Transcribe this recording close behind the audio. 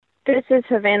This is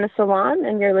Havana Salon,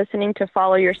 and you're listening to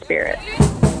Follow Your Spirit.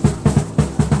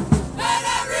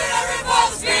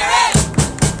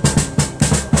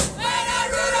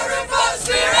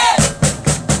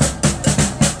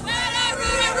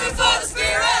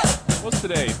 What's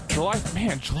today? July?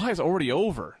 Man, July's already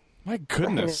over. My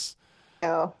goodness.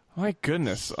 Oh. My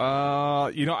goodness.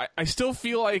 I still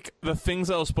feel like the things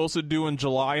I was supposed to do in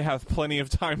July have plenty of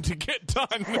time to get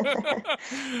done.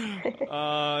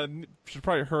 Should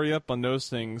probably hurry up on those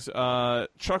things.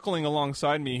 Chuckling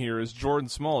alongside me here is Jordan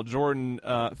Small. Jordan,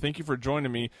 thank you for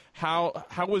joining me. How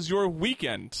was your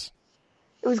weekend?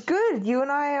 It was good. You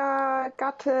and I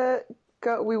got to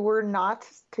go. We were not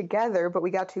together, but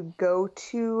we got to go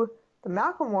to the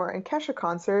Macklemore and Kesha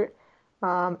concert,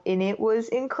 and it was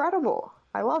incredible.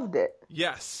 I loved it.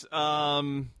 Yes. I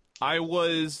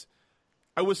was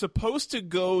supposed to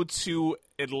go to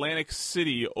Atlantic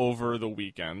City over the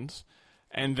weekend,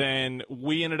 and then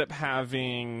we ended up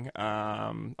having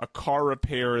a car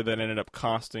repair that ended up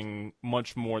costing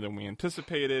much more than we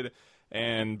anticipated.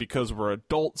 And because we're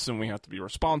adults and we have to be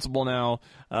responsible now,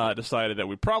 decided that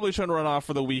we probably shouldn't run off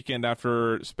for the weekend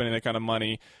after spending that kind of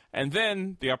money. And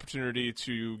then the opportunity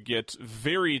to get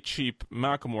very cheap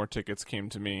Macklemore tickets came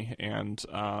to me, and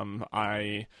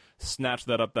I snatched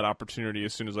that opportunity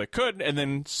as soon as I could, and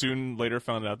then soon later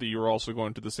found out that you were also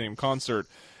going to the same concert.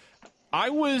 I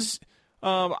was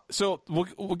so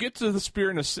we'll get to the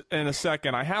Spirit in a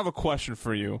second. I have a question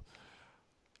for you.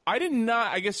 I did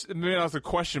not. I guess maybe not a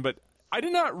question, but I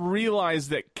did not realize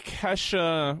that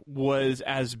Kesha was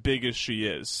as big as she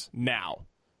is now,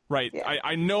 right? Yeah.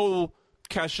 I know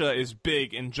Kesha is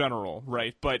big in general,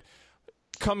 right? But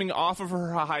coming off of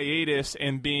her hiatus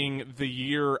and being the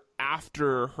year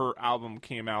after her album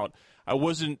came out, I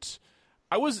was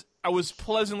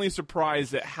pleasantly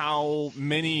surprised at how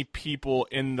many people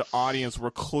in the audience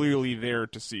were clearly there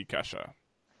to see Kesha.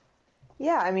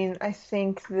 Yeah, I mean, I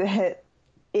think that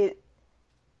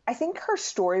I think her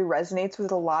story resonates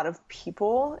with a lot of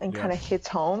people and kind of hits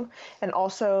home. And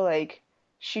also, like,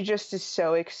 she just is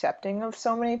so accepting of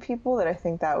so many people that I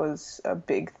think that was a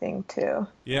big thing, too.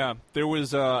 Yeah, there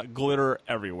was glitter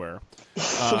everywhere.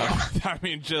 I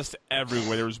mean, just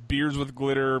everywhere. There was beers with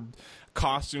glitter,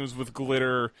 costumes with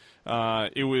glitter.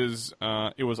 It was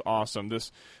awesome.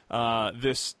 This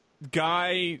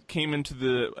guy came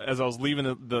into as I was leaving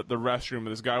the restroom,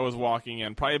 this guy was walking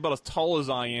in, probably about as tall as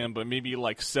I am, but maybe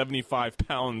like 75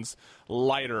 pounds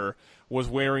lighter, was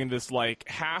wearing this like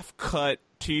half-cut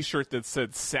t-shirt that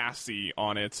said Sassy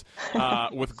on it,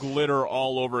 with glitter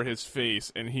all over his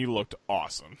face, and he looked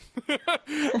awesome.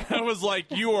 I was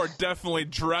like, you are definitely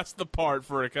dressed the part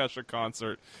for a Kesha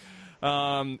concert.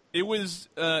 It was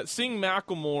seeing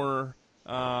Macklemore.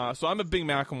 So I'm a big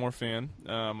Macklemore fan.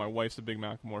 My wife's a big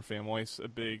Macklemore fan. My wife's a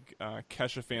big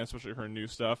Kesha fan, especially her new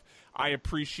stuff. I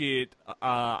appreciate.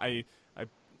 I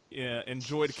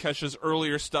enjoyed Kesha's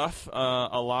earlier stuff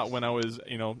a lot when I was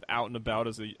out and about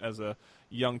as a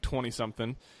young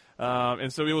 20-something,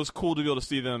 and so it was cool to be able to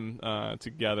see them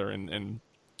together. And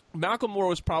Macklemore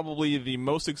was probably the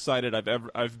most excited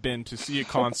I've been to see a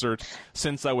concert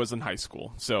since I was in high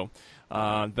school. So.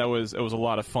 It was a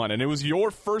lot of fun, and it was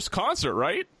your first concert,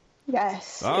 right?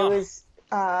 Yes, It was.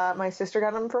 My sister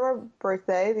got them for my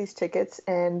birthday, these tickets,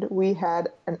 and we had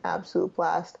an absolute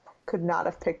blast. Could not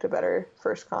have picked a better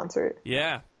first concert.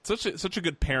 Yeah, such a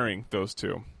good pairing, those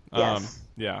two. Yes.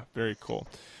 Yeah, very cool.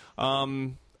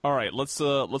 All right, let's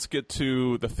get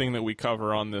to the thing that we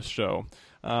cover on this show.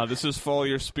 This is Follow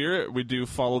Your Spirit. We do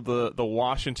follow the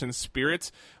Washington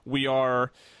Spirit. We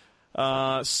are.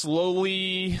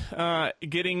 Slowly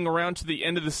getting around to the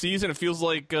end of the season. It feels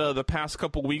like the past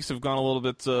couple weeks have gone a little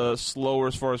bit slower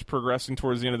as far as progressing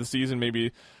towards the end of the season.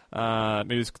 Maybe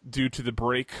it's due to the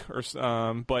break,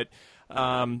 but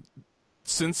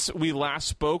since we last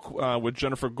spoke with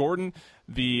Jennifer Gordon,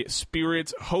 the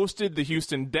Spirit hosted the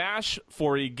Houston Dash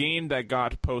for a game that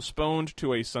got postponed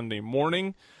to a Sunday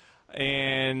morning,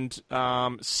 and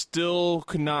still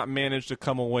could not manage to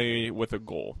come away with a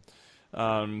goal.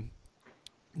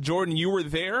 Jordan, you were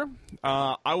there.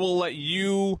 I will let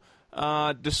you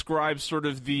describe sort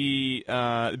of the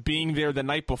being there the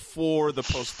night before the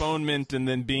postponement and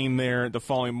then being there the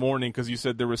following morning, because you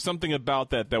said there was something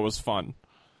about that was fun.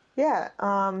 Yeah.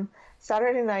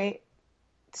 Saturday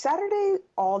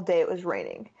all day it was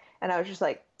raining, and I was just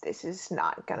like, this is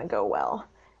not going to go well.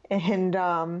 And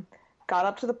got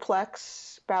up to the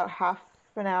Plex about half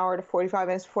an hour to 45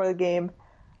 minutes before the game,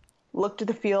 looked at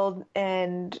the field,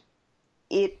 and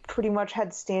it pretty much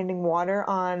had standing water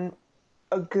on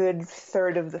a good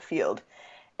third of the field.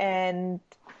 And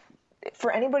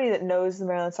for anybody that knows the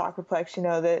Maryland Soccerplex, you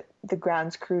know that the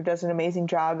grounds crew does an amazing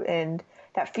job, and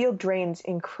that field drains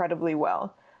incredibly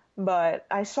well. But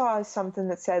I saw something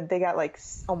that said they got like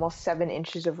almost 7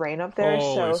 inches of rain up there.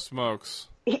 Holy So smokes.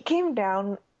 it came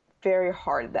down very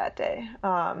hard that day.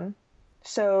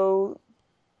 So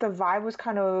the vibe was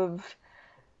kind of,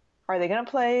 are they going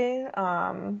to play?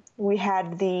 We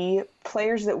had the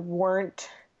players that weren't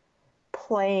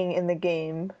playing in the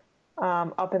game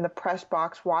up in the press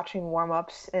box watching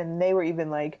warm-ups, and they were even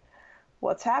like,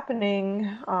 what's happening?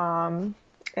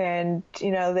 And,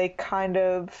 you know, they kind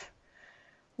of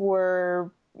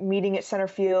were meeting at center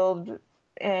field,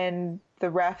 and the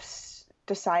refs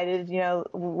decided, you know,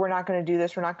 we're not going to do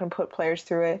this. We're not going to put players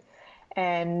through it.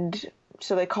 And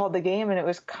so they called the game, and it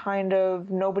was kind of,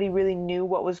 nobody really knew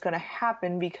what was going to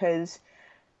happen because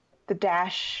the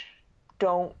Dash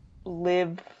don't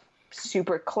live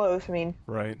super close. I mean,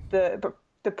 Right. the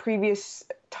previous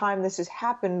time this has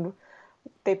happened,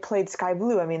 they played Sky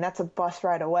Blue. I mean, that's a bus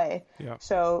ride away. Yeah.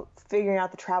 So figuring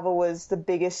out the travel was the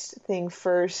biggest thing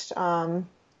first.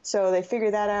 So they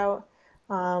figured that out.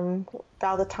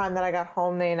 About the time that I got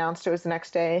home, they announced it was the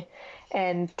next day.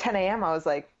 And 10 a.m., I was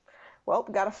like, well,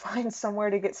 got to find somewhere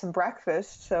to get some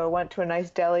breakfast. So I went to a nice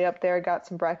deli up there, got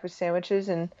some breakfast sandwiches,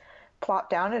 and plopped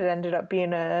down. It ended up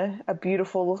being a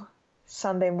beautiful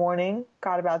Sunday morning.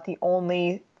 Got about the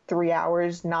only 3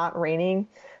 hours not raining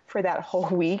for that whole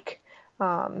week.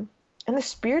 And the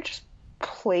Spirit just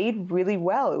played really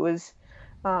well. It was,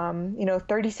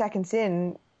 30 seconds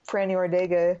in, Franny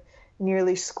Ordega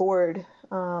nearly scored.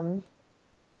 And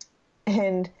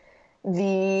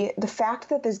the fact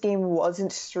that this game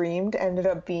wasn't streamed ended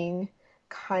up being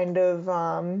kind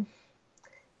of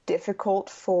difficult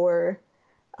for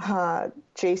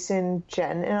Jason,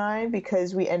 Jen, and I,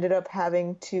 because we ended up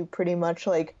having to pretty much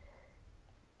like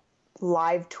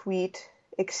live tweet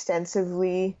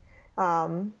extensively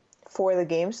for the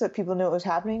game so that people knew what was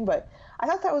happening. But I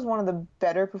thought that was one of the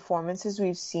better performances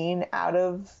we've seen out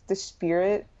of the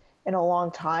Spirit in a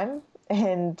long time.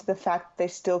 And the fact that they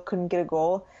still couldn't get a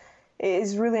goal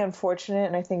is really unfortunate,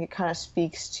 and I think it kind of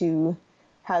speaks to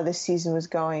how this season was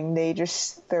going. They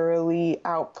just thoroughly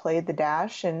outplayed the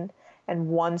Dash, and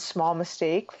one small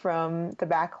mistake from the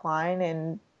back line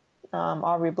and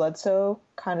Aubrey Bledsoe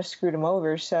kind of screwed them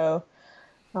over. So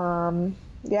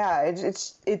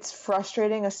it's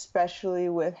frustrating, especially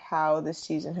with how this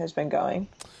season has been going.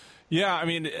 Yeah, I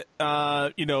mean,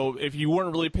 if you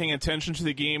weren't really paying attention to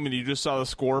the game and you just saw the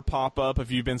score pop up,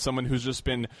 if you've been someone who's just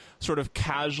been sort of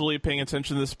casually paying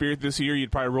attention to the Spirit this year,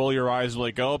 you'd probably roll your eyes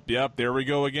like, oh, yep, there we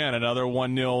go again, another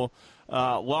 1-0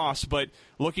 loss. But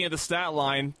looking at the stat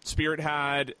line, Spirit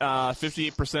had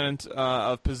 58%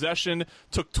 of possession,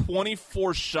 took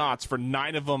 24 shots for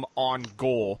 9 of them on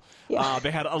goal. Yeah.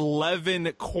 They had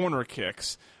 11 corner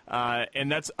kicks. And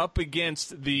that's up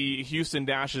against the Houston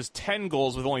Dash's 10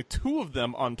 goals with only 2 of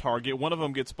them on target. One of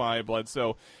them gets by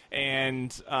Bledsoe.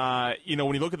 And, when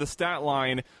you look at the stat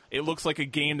line, it looks like a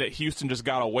game that Houston just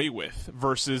got away with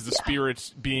versus the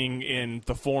Spirit being in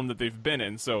the form that they've been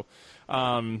in. So,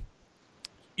 and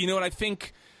I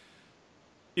think,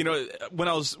 when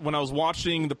I was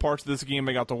watching the parts of this game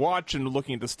I got to watch and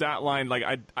looking at the stat line, like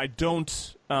I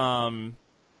don't,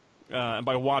 and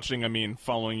by watching, I mean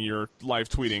following your live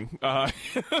tweeting.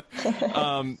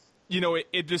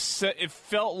 It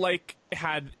felt like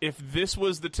if this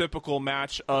was the typical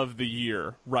match of the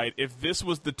year, right? If this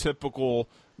was the typical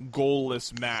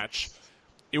goalless match,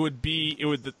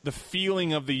 the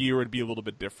feeling of the year would be a little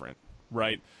bit different,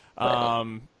 right?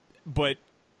 But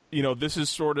this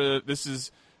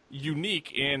is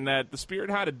unique in that the Spirit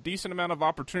had a decent amount of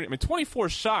opportunity. I mean, 24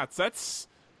 shots. That's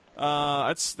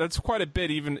quite a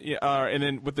bit, even, and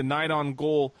then with the 9 on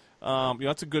goal,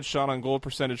 that's a good shot on goal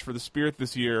percentage for the Spirit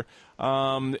this year.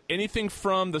 Anything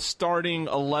from the starting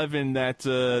 11 that's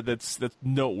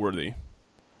noteworthy?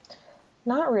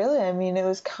 Not really. I mean, it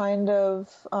was kind of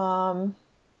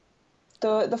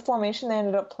the formation they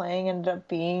ended up playing ended up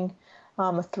being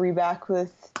a 3-back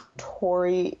with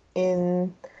Tori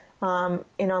in on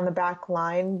the back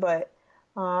line, but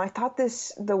I thought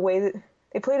the way that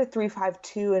they played a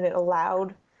 3-5-2, and it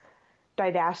allowed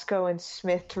Didasco and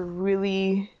Smith to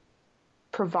really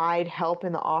provide help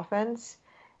in the offense.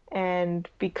 And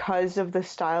because of the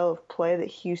style of play that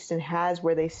Houston has,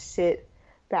 where they sit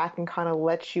back and kind of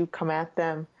let you come at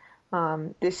them,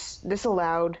 this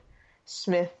allowed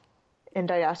Smith and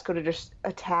Didasco to just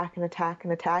attack and attack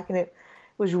and attack. And it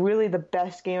was really the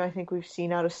best game I think we've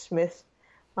seen out of Smith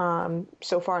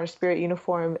so far in a Spirit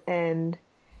uniform. And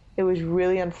it was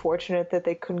really unfortunate that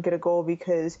they couldn't get a goal,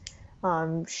 because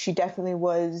she definitely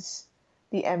was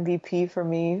the MVP for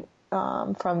me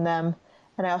from them.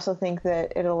 And I also think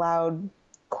that it allowed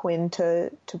Quinn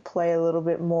to play a little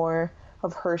bit more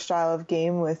of her style of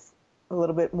game with a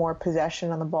little bit more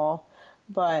possession on the ball.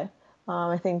 But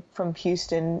I think from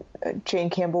Houston, Jane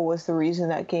Campbell was the reason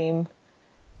that game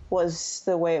was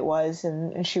the way it was,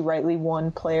 and she rightly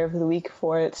won Player of the Week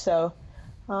for it. So,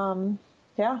 it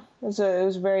was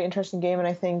a very interesting game, and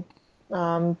I think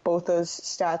both those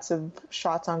stats of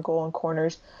shots on goal and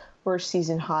corners were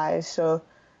season highs. So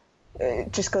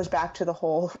it just goes back to the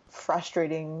whole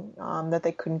frustrating that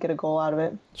they couldn't get a goal out of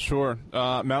it. Sure.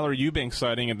 Mallory Eubanks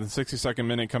sighting at the 62nd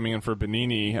minute coming in for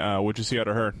Bonini. What'd you see out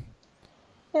of her?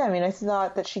 Yeah, I mean, I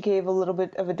thought that she gave a little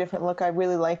bit of a different look. I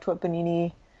really liked what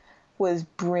Bonini was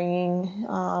bringing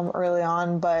early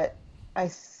on, but I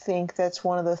think that's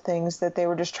one of the things that they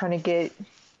were just trying to get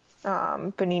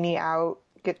Bonini out,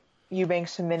 get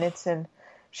Eubanks some minutes, and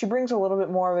she brings a little bit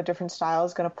more of a different style,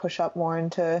 is going to push up more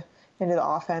into the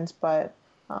offense, but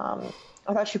I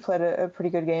thought she played a pretty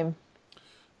good game.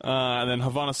 And then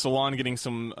Havana Salon getting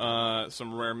some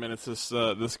rare minutes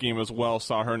this game as well.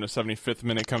 Saw her in the 75th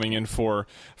minute coming in for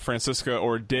Francisca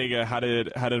Ordega. How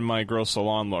did my girl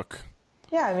Salon look?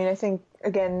 Yeah, I mean, I think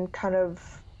again, kind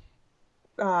of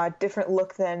different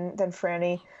look than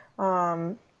Franny.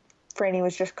 Franny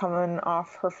was just coming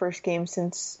off her first game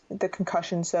since the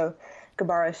concussion, so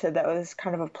Gabara said that was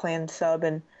kind of a planned sub,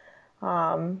 and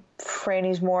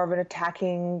Franny's more of an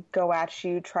attacking, go at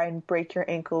you, try and break your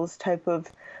ankles type of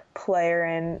player,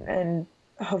 and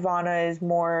Havana is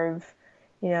more of,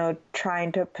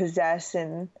 trying to possess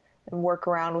and work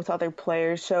around with other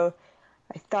players. So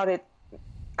I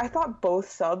thought both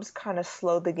subs kind of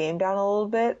slowed the game down a little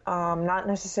bit. Not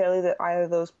necessarily that either of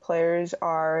those players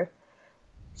are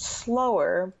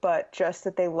slower, but just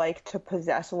that they like to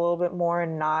possess a little bit more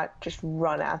and not just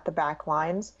run at the back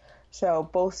lines. So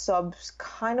both subs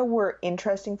kind of were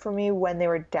interesting for me when they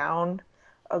were down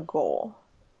a goal.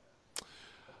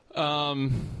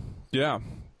 Yeah.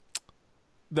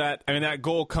 That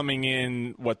goal coming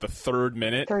in, the third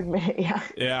minute? Third minute, yeah.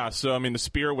 Yeah, so, the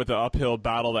Spirit with the uphill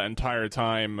battle that entire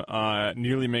time,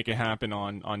 nearly make it happen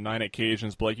on 9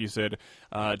 occasions. But like you said,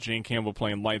 Jane Campbell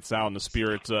playing lights out, and the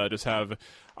Spirit just have...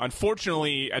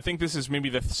 Unfortunately, I think this is maybe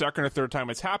the second or third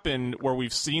time it's happened where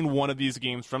we've seen one of these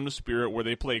games from the Spirit where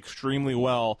they play extremely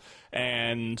well,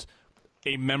 and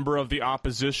a member of the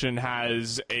opposition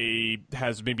has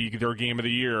maybe their game of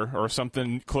the year or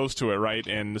something close to it, right?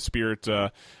 And the Spirit,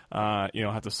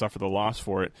 have to suffer the loss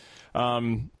for it.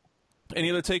 Any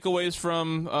other takeaways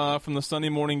from the Sunday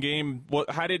morning game?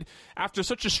 After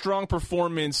such a strong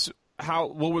performance,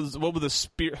 what was the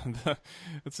Spirit?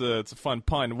 it's a fun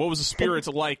pun. What was the Spirit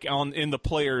like in the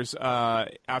players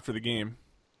after the game?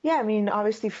 Yeah, I mean,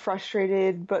 obviously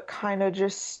frustrated, but kind of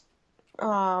just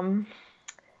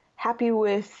happy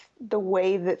with the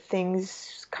way that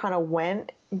things kind of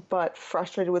went, but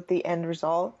frustrated with the end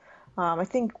result. I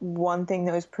think one thing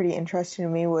that was pretty interesting to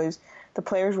me was the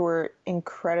players were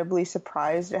incredibly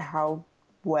surprised at how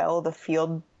well the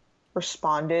field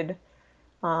responded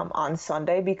on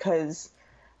Sunday, because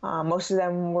most of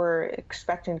them were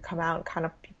expecting to come out and kind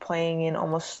of be playing in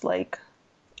almost like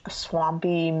a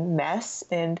swampy mess,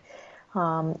 and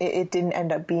it didn't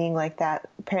end up being like that.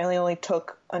 Apparently it only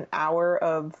took an hour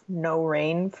of no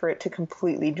rain for it to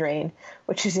completely drain,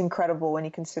 which is incredible when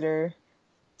you consider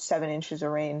 7 inches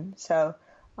of rain. So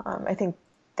I think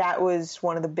that was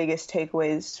one of the biggest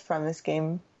takeaways from this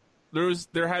game.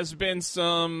 There has been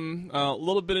some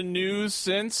little bit of news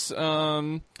since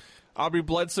Aubrey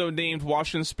Bledsoe named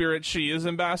Washington Spirit She Is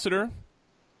ambassador.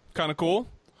 Kind of cool.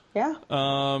 Yeah.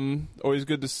 Always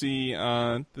good to see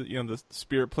the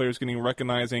Spirit players getting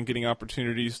recognized and getting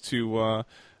opportunities to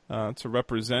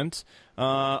represent.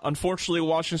 Unfortunately,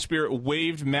 Washington Spirit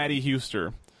waived Maddie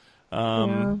Huster.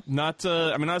 Not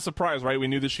a surprise, right? We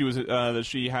knew that she was that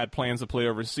she had plans to play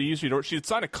overseas. She had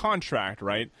signed a contract,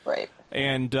 right? Right.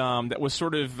 And that was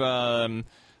sort of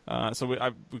so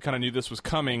we kind of knew this was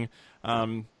coming.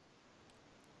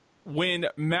 When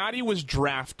Maddie was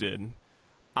drafted,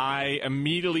 I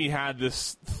immediately had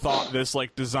this thought, this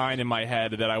design in my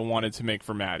head that I wanted to make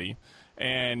for Maddie.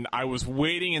 And I was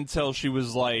waiting until she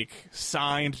was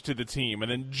signed to the team.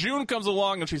 And then June comes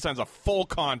along and she signs a full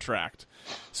contract.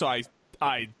 So I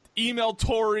emailed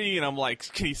Tori and I'm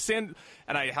like, can he send?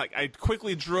 And I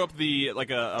quickly drew up the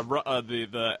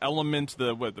element,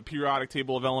 the periodic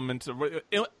table of elements,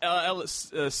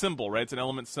 symbol, right? It's an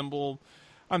element symbol.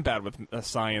 I'm bad with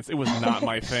science. It was not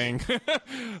my thing.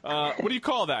 What do you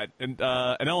call that? An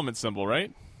element symbol,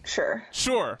 right? Sure.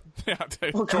 Yeah.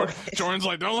 Jordan's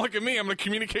like, don't look at me. I'm a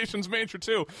communications major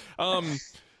too.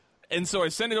 And so I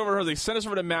send it over to her. They send us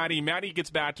over to Maddie. Maddie gets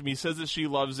back to me, says that she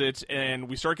loves it, and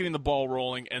we start getting the ball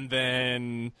rolling. And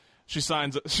then she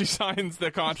signs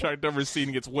the contract overseas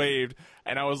and gets waived.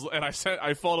 And I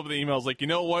followed up with the email. I was like, you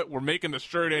know what? We're making the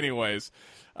shirt anyways.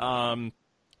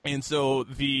 And so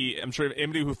I'm sure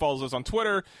anybody who follows us on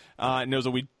Twitter knows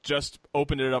that we just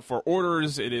opened it up for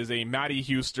orders. It is a Maddie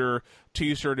Huster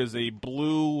t-shirt. Is a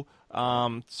blue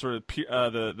sort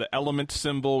of the element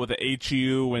symbol with the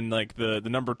HU, and like the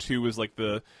number 2 is like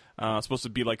the supposed to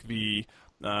be like the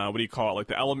what do you call it, like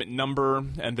the element number,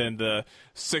 and then the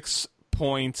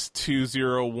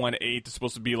 6.2018 is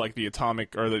supposed to be like the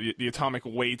atomic or the atomic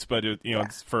weight, but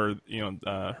it's for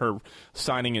her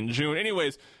signing in June.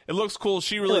 Anyways, it looks cool.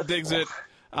 She really digs it,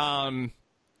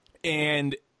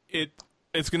 and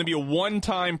it's going to be a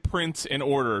one-time print and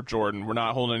order, Jordan. We're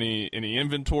not holding any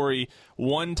inventory.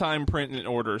 One-time print and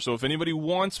order. So if anybody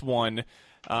wants one,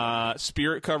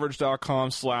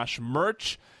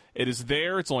 spiritcoverage.com/merch. It is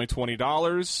there. It's only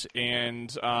 $20,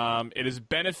 and it is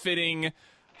benefiting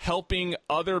helping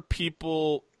other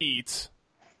people eat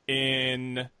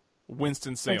in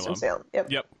Winston-Salem.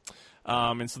 Yep.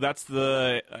 And so that's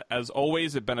as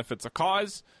always, it benefits a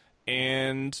cause.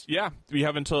 And yeah, we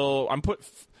have until I'm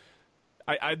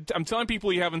telling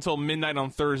people you have until midnight on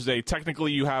Thursday.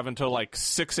 Technically, you have until like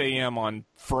 6 a.m. on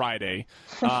Friday.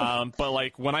 But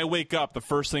like when I wake up, the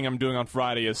first thing I'm doing on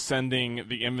Friday is sending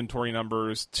the inventory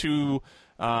numbers to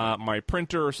my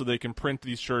printer so they can print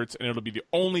these shirts, and it'll be the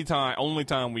only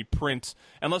time we print,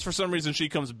 unless for some reason she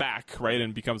comes back, right,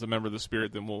 and becomes a member of the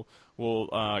Spirit. Then we'll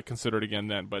consider it again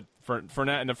then. But for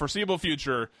now, in the foreseeable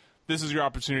future, this is your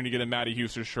opportunity to get a Maddie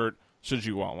Huster shirt should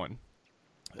you want one.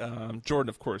 Jordan,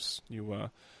 of course, you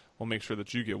will make sure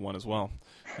that you get one as well,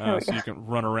 so you can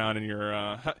run around in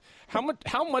your.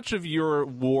 How much of your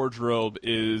wardrobe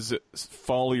is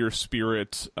Follow Your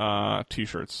Spirit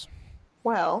t-shirts?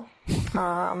 Well,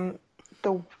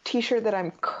 the t-shirt that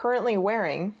I'm currently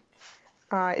wearing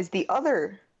is the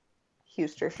other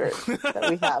Huster shirt that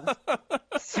we have.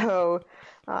 So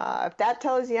if that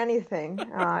tells you anything,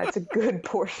 it's a good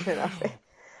portion of it.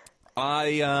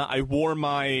 I wore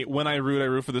my When I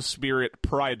Root for the Spirit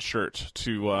Pride shirt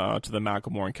to the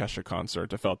Macklemore and Kesha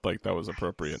concert. I felt like that was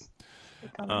appropriate.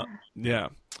 Yeah.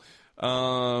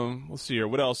 Let's see here.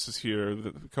 What else is here?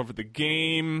 We covered the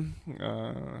game.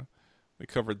 We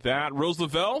covered that. Rose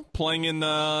Lavelle playing in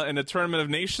the Tournament of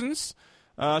Nations.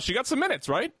 She got some minutes,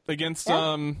 right? Against she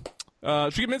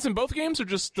get minutes in both games or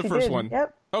just the first one?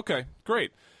 Yep. Okay,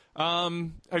 great.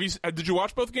 Did you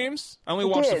watch both games? I only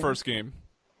watched the first game.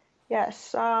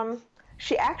 Yes.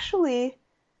 She actually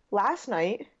last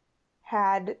night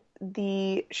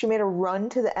she made a run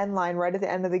to the end line right at the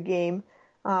end of the game,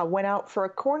 went out for a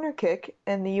corner kick,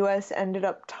 and the U.S. ended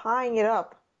up tying it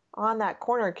up on that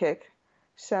corner kick.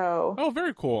 So. Oh,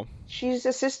 very cool. She's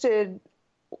assisted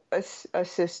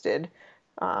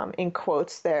in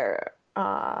quotes there,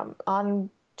 on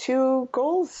 2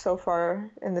 goals so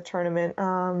far in the tournament.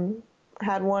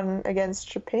 Had one against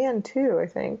Japan too, I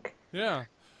think. Yeah.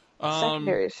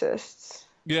 Secondary assists.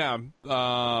 Yeah.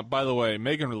 By the way,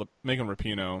 Megan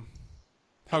Rapinoe,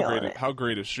 how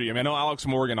great is she? I mean, I know Alex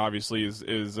Morgan obviously is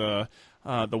the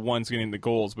ones getting the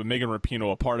goals, but Megan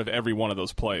Rapinoe a part of every one of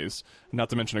those plays.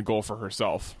 Not to mention a goal for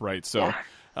herself, right? So,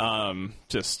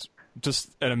 just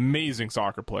an amazing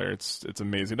soccer player. It's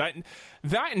amazing. That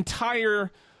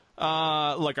entire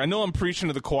I know I'm preaching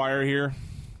to the choir here,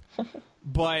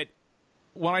 but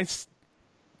when I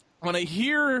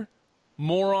hear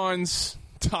morons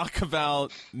talk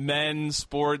about men's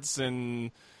sports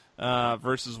and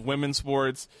versus women's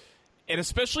sports, and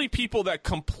especially people that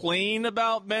complain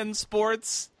about men's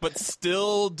sports but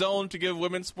still don't give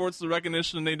women's sports the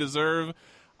recognition they deserve.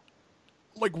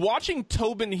 Like watching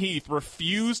Tobin Heath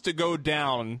refuse to go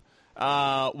down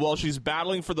while she's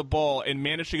battling for the ball and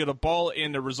managed to get a ball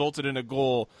in that resulted in a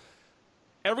goal.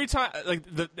 Every time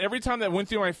that went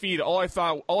through my feed, all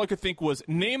I could think was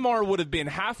Neymar would have been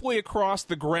halfway across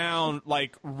the ground,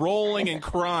 like rolling and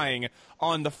crying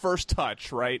on the first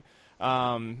touch, right?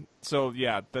 So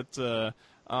yeah, that's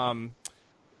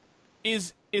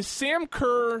is Sam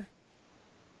Kerr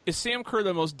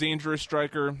the most dangerous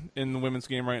striker in the women's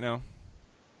game right now?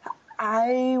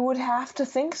 I would have to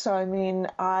think so. I mean,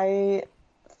 I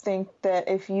think that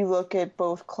if you look at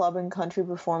both club and country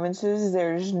performances,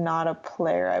 there's not a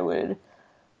player I would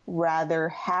rather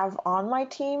have on my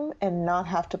team and not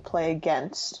have to play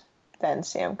against than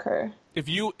Sam Kerr. If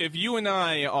you and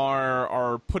I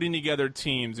are putting together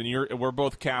teams and we're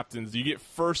both captains, you get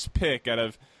first pick out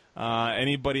of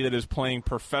anybody that is playing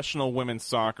professional women's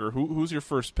soccer. Who's your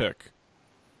first pick?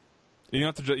 You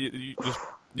don't have to. You just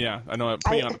Yeah, I know I'm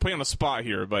putting you on the spot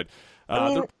here, but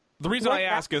the reason I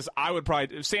ask is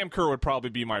Sam Kerr would probably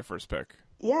be my first pick.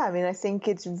 Yeah, I mean, I think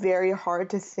it's very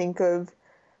hard to think of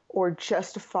or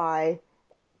justify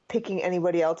picking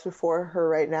anybody else before her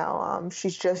right now.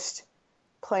 She's just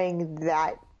playing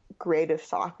that great of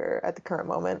soccer at the current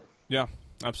moment. Yeah,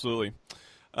 absolutely.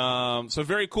 So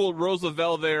very cool, Rose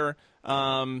Lavelle there.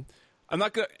 I'm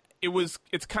not gonna.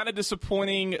 It's kind of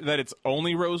disappointing that it's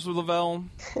only Rose Lavelle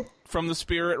from the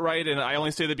Spirit, right? And I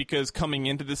only say that because coming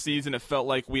into the season, it felt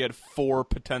like we had 4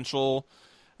 potential,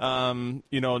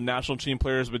 national team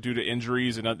players, but due to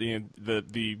injuries and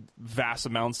the vast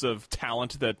amounts of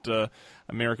talent that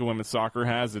American women's soccer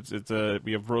has,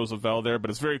 we have Rose Lavelle there.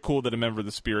 But it's very cool that a member of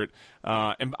the Spirit,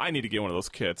 and I need to get one of those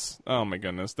kits. Oh my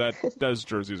goodness, those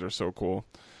jerseys are so cool.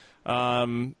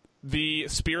 The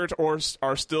Spirit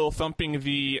are still thumping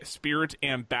the Spirit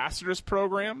Ambassadors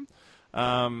program.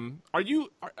 Are you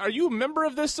a member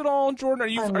of this at all, Jordan?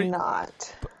 I'm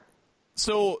not.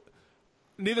 So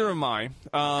neither am I.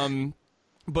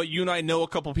 But you and I know a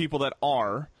couple people that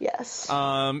are. Yes.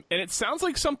 And it sounds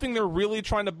like something they're really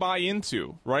trying to buy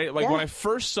into, right? Like when I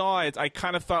first saw it, I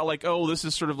kind of thought like, oh, this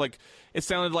is sort of like, it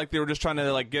sounded like they were just trying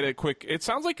to like get it quick. It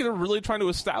sounds like they're really trying to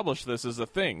establish this as a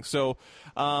thing. So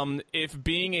if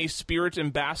being a Spirit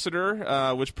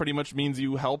ambassador, which pretty much means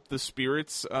you help the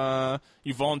Spirits,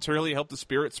 you voluntarily help the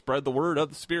Spirit spread the word of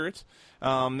the Spirit,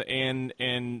 and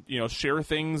share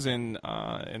things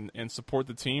and support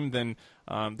the team, then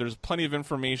there's plenty of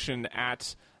information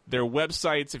at their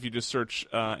websites. If you just search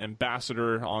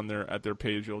ambassador at their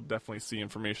page, you'll definitely see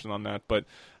information on that. But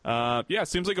it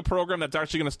seems like a program that's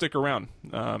actually going to stick around,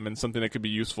 and something that could be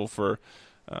useful for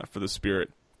the Spirit.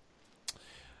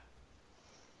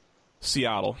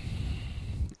 Seattle.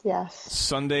 Yes.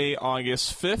 Sunday,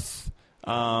 August 5th.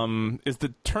 Is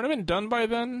the tournament done by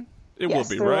then? It will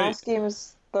be, the right? last game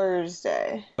is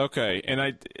Thursday. Okay,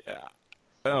 and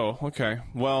oh, okay.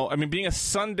 Well, I mean, being a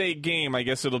Sunday game, I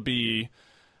guess it'll be,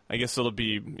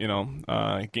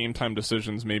 game time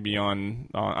decisions maybe on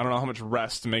I don't know how much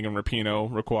rest Megan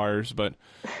Rapinoe requires, but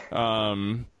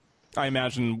I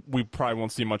imagine we probably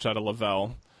won't see much out of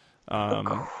Lavelle.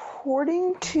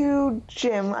 According to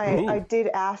Jim, I did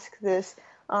ask this.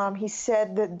 He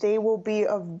said that they will be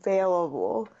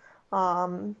available.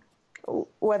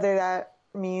 Whether that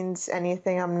means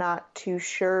anything, I'm not too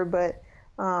sure, but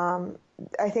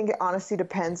I think it honestly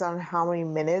depends on how many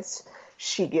minutes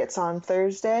she gets on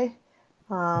Thursday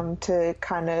to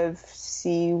kind of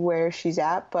see where she's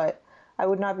at. But I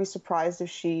would not be surprised if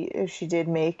she did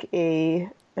make an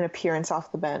appearance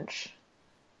off the bench.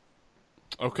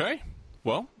 Okay,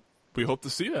 well, we hope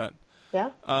to see that. Yeah.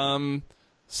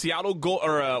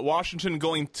 Washington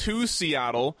going to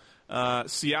Seattle.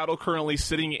 Seattle currently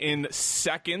sitting in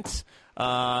second.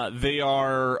 They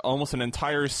are almost an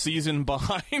entire season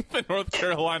behind the North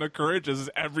Carolina Courage, as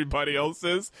everybody else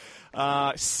is.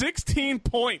 16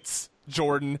 points,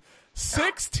 Jordan.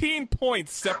 16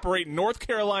 points separate North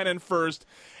Carolina in first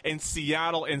and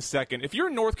Seattle in second. If you're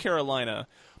North Carolina,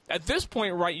 at this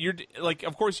point, right, you're like,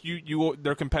 of course,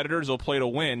 their competitors will play to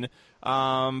win,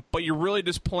 but you're really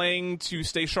just playing to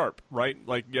stay sharp, right?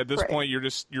 Like at this point,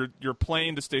 you're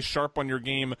playing to stay sharp on your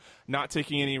game, not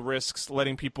taking any risks,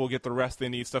 letting people get the rest they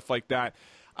need, stuff like that.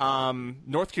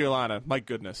 North Carolina, my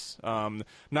goodness,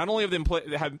 not only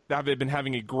have they been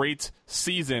having a great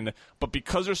season, but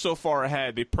because they're so far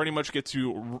ahead, they pretty much get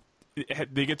to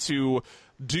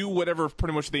do whatever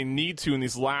pretty much they need to in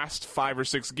these last 5 or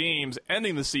 6 games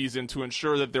ending the season to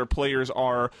ensure that their players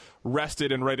are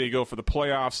rested and ready to go for the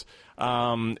playoffs.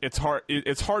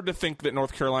 It's hard to think that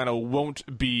North Carolina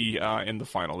won't be in the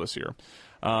final this year.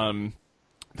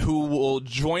 Who will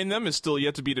join them is still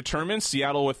yet to be determined.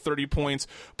 Seattle with 30 points.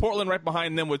 Portland right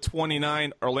behind them with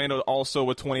 29. Orlando also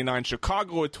with 29.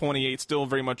 Chicago with 28, still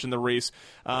very much in the race.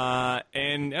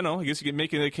 And, I guess you can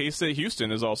make the case that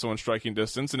Houston is also in striking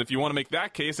distance. And if you want to make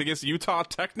that case, I guess Utah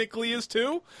technically is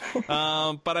too.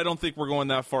 But I don't think we're going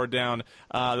that far down.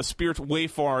 The Spirit way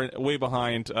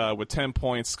behind with 10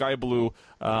 points. Sky Blue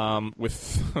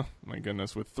with, my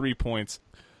goodness, with 3 points.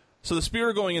 So the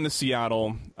Spirit going into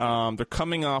Seattle, they're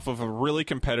coming off of a really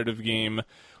competitive game.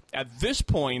 At this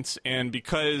point, and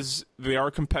because they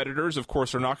are competitors, of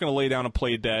course, they're not going to lay down and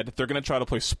play dead. They're going to try to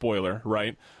play spoiler,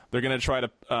 right? They're going to try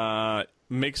to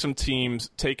make some teams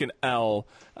take an L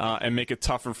and make it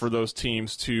tougher for those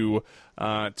teams to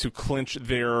clinch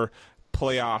their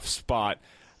playoff spot.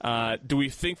 Do we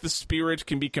think the Spirit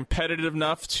can be competitive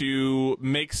enough to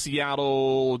make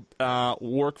Seattle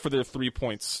work for their 3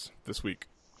 points this week?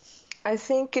 I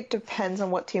think it depends on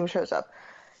what team shows up.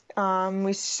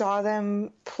 We saw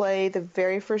them play the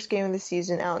very first game of the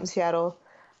season out in Seattle.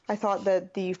 I thought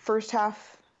that the first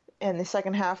half and the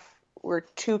second half were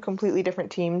two completely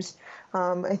different teams.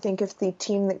 I think if the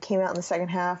team that came out in the second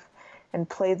half and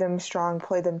played them strong,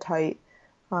 played them tight,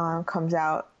 comes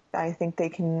out, I think they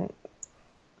can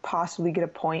possibly get a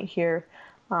point here.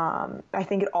 I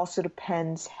think it also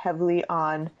depends heavily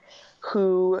on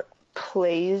who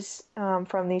plays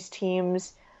from these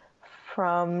teams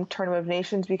from Tournament of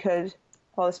Nations, because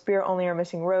while the Spirit only are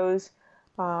missing Rose,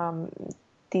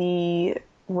 the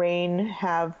Reign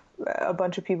have a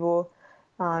bunch of people,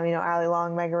 Ali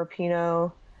Long, Megan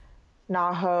Rapinoe,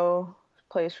 Naho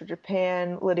plays for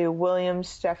Japan, Lydia Williams,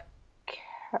 Steph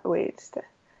Catley,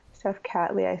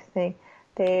 I think.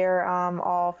 They're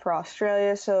all for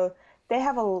Australia, so they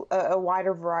have a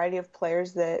wider variety of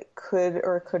players that could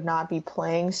or could not be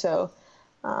playing. So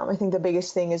I think the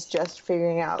biggest thing is just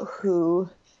figuring out who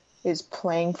is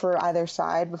playing for either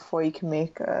side before you can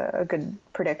make a good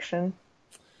prediction.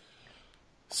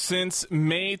 Since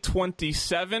May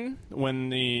 27, when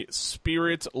the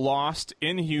Spirit lost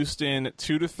in Houston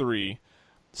 2-3,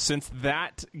 since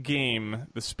that game,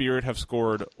 the Spirit have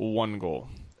scored 1 goal.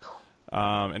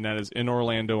 And that is in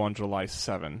Orlando on July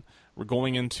 7. We're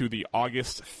going into the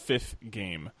August 5th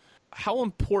game. How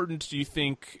important do you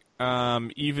think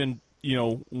even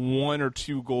 1 or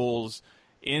 2 goals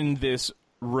in this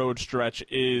road stretch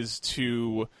is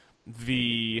to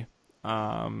the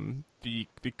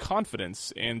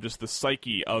confidence and just the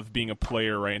psyche of being a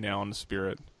player right now in the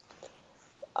Spirit?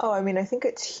 Oh, I mean, I think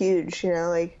it's huge.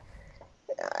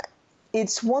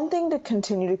 It's one thing to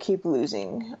continue to keep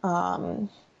losing.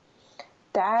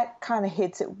 That kind of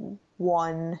hits at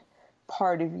one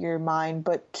part of your mind,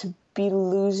 but to be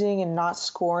losing and not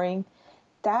scoring,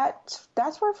 that's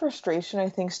where frustration, I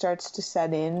think, starts to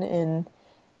set in, and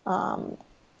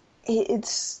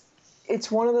it's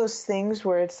one of those things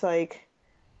where it's like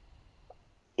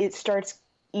it starts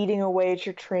eating away at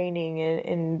your training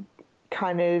and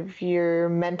kind of your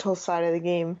mental side of the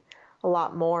game a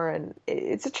lot more, and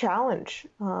it's a challenge.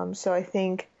 So I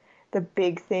think the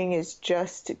big thing is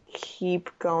just to keep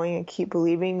going and keep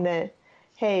believing that,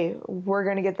 hey, we're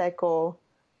going to get that goal,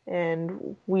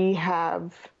 and we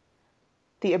have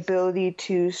the ability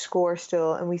to score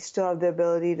still, and we still have the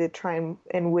ability to try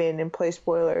and win and play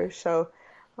spoiler. So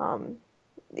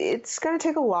it's going to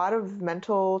take a lot of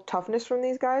mental toughness from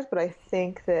these guys, but I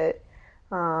think that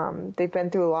they've been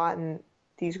through a lot, and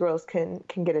these girls can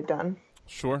get it done.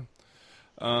 Sure.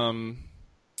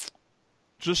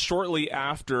 Just shortly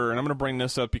after, and I'm going to bring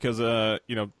this up because, who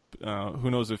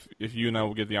knows if you and I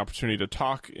will get the opportunity to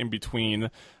talk in between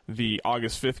the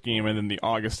August 5th game and then the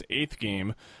August 8th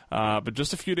game. But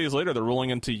just a few days later, they're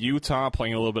rolling into Utah,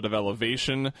 playing a little bit of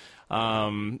elevation.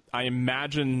 I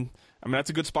imagine, that's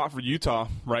a good spot for Utah,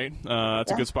 right?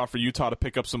 That's a good spot for Utah to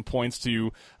pick up some points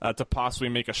to possibly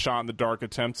make a shot in the dark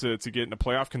attempt to get in a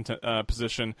playoff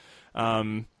position.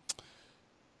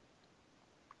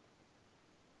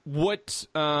 What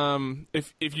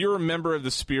if you're a member of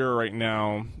the Spirit right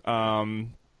now?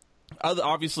 Other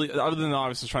than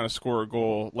obviously trying to score a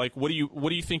goal, like what do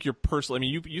you think you're personally? I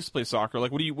mean, you used to play soccer.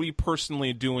 Like, what are you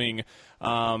personally doing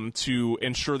to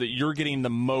ensure that you're getting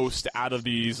the most out of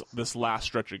this last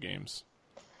stretch of games?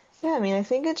 Yeah, I mean, I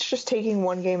think it's just taking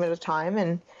one game at a time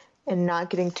and not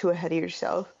getting too ahead of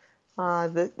yourself.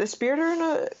 The Spirit are in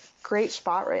a great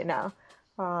spot right now.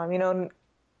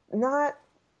 Not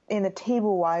in the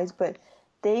table-wise, but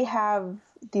they have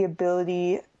the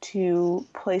ability to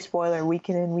play spoiler week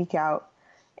in and week out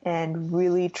and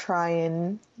really try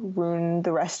and ruin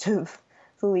the rest of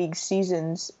the league's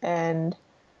seasons. And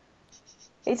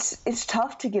it's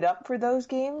tough to get up for those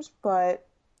games, but,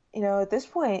 at this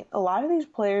point, a lot of these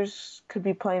players could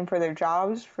be playing for their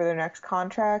jobs, for their next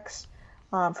contracts,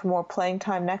 for more playing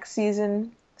time next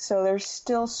season. So there's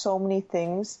still so many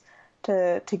things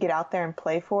to get out there and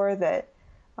play for that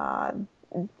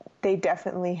they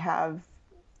definitely have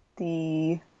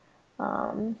the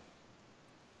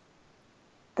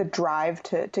drive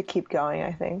to keep going,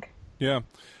 I think. Yeah.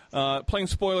 Playing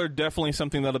spoiler, definitely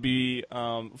something that'll be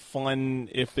fun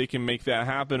if they can make that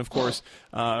happen. Of course,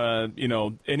 taking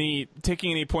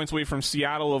any points away from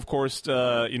Seattle, of course,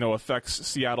 affects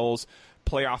Seattle's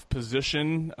playoff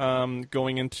position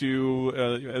going into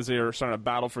as they are starting to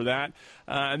battle for that.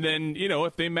 And then,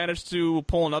 if they manage to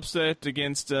pull an upset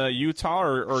against Utah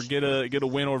or get a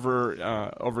win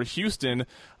over Houston,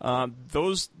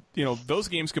 those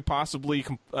games could possibly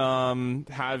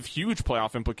have huge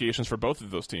playoff implications for both of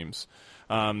those teams.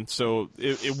 So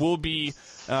it will be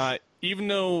even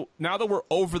though now that we're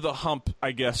over the hump,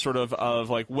 I guess, sort of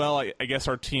like, well, I guess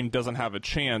our team doesn't have a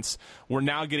chance, we're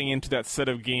now getting into that set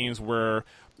of games where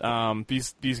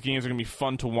these games are going to be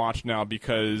fun to watch now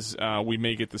because we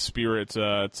may get the Spirit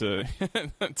to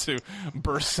to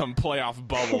burst some playoff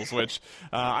bubbles, which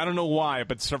I don't know why,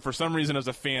 but for some reason as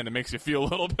a fan, it makes you feel a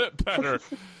little bit better.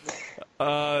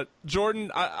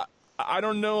 Jordan, I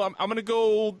don't know. I'm going to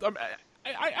go.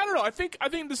 I don't know. I think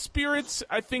the Spirits.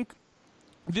 I think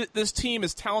this team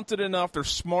is talented enough. They're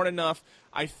smart enough.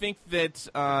 I think that,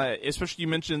 especially you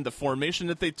mentioned the formation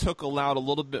that they took allowed a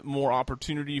little bit more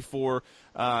opportunity for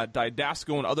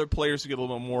Didasco and other players to get a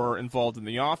little bit more involved in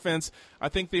the offense. I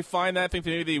think they find that. I think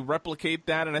maybe they replicate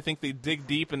that, and I think they dig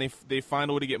deep and they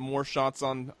find a way to get more shots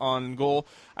on goal.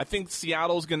 I think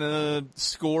Seattle's going to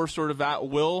score sort of at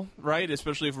will, right?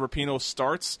 Especially if Rapinoe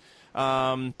starts.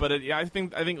 But I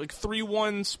think like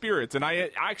 3-1 Spirits, and I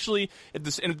actually if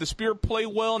the Spirit play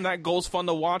well and that goal's fun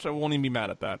to watch, I won't even be mad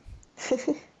at that.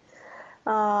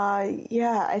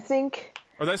 Yeah, I think.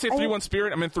 Or did I say 3-1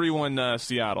 Spirit? I meant 3-1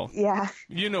 Seattle. Yeah.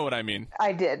 You know what I mean.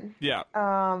 I did. Yeah.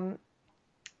 I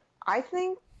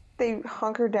think they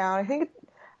hunker down. I think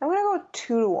I'm gonna go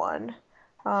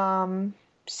 2-1.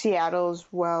 Seattle as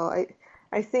well.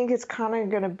 I think it's kind of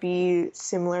gonna be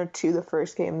similar to the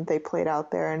first game they played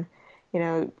out there, and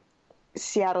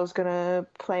Seattle's gonna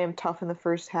play them tough in the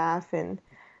first half, and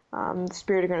the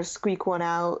Spirit are gonna squeak one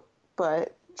out,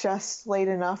 but just late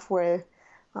enough where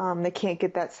they can't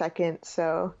get that second.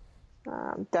 So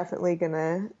definitely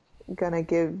gonna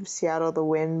give Seattle the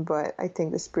win, but I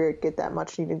think the Spirit get that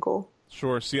much needed goal.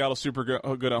 Sure. Seattle's super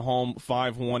good at home,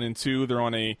 5-1-2. They're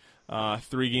on a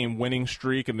 3-game winning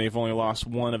streak, and they've only lost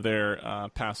one of their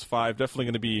past 5. Definitely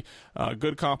going to be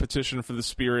good competition for the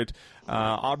Spirit.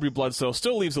 Aubrey Bledsoe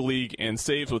still leaves the league in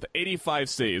saves with 85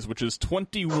 saves, which is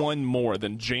 21 more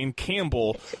than Jane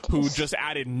Campbell, who just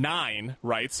added 9.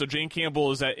 Right, so Jane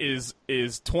Campbell is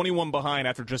 21 behind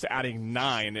after just adding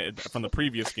 9 from the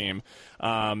previous game.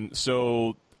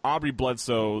 So Aubrey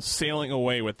Bledsoe sailing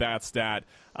away with that stat.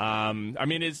 I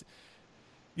mean,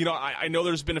 I know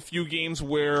there's been a few games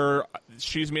where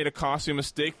she's made a costly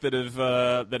mistake that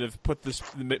have put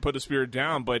the Spirit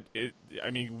down, but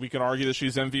we can argue that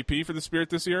she's MVP for the Spirit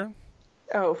this year.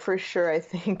 Oh, for sure. I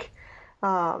think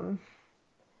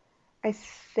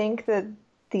that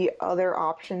the other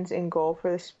options in goal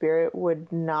for the Spirit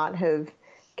would not have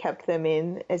kept them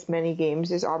in as many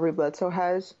games as Aubrey Bledsoe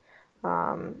has.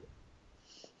 I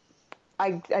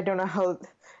don't know how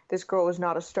this girl was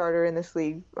not a starter in this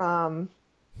league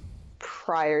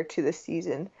prior to the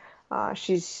season.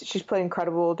 She's played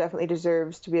incredible, definitely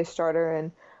deserves to be a starter,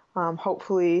 and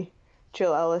hopefully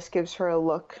Jill Ellis gives her a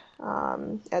look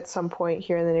at some point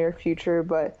here in the near future.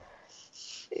 But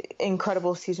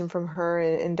incredible season from her,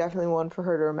 and definitely one for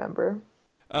her to remember.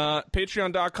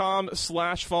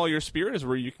 Patreon.com/Follow Your Spirit is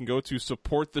where you can go to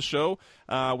support the show.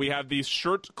 We have these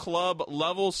shirt club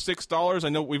levels, $6. I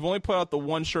know we've only put out the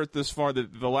one shirt this far.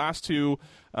 The last two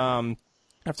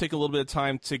have taken a little bit of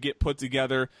time to get put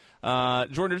together.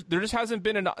 Jordan, there just hasn't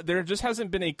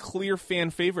been a clear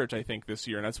fan favorite, I think, this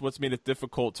year, and that's what's made it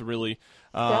difficult to really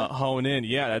hone in.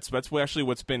 Yeah, that's actually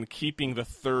what's been keeping the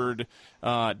third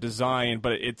design,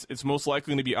 but it's most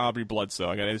likely going to be Aubrey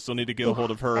Bledsoe. I still need to get a hold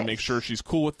of her and make sure she's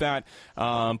cool with that.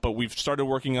 But we've started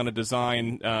working on a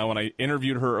design. When I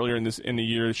interviewed her earlier in the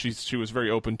year, she was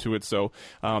very open to it. So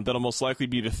that'll most likely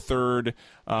be the third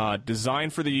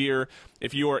design for the year.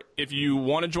 If you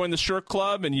want to join the shirt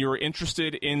club and you're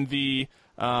interested in the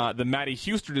Maddie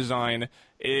Huster design,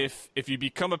 if you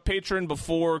become a patron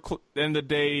before the end of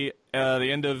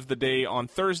the day on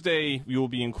Thursday, you will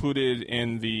be included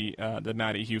in the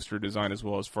Maddie Huster design as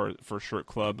well as for shirt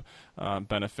club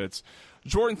benefits.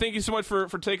 Jordan, thank you so much for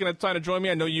taking the time to join me.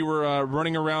 I know you were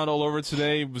running around all over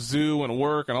today, zoo and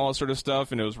work and all that sort of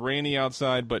stuff, and it was rainy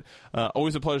outside, but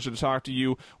always a pleasure to talk to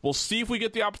you. We'll see if we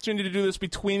get the opportunity to do this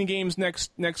between games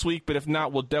next week, but if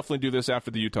not, we'll definitely do this after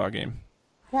the Utah game.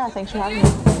 Yeah, thanks for having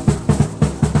me.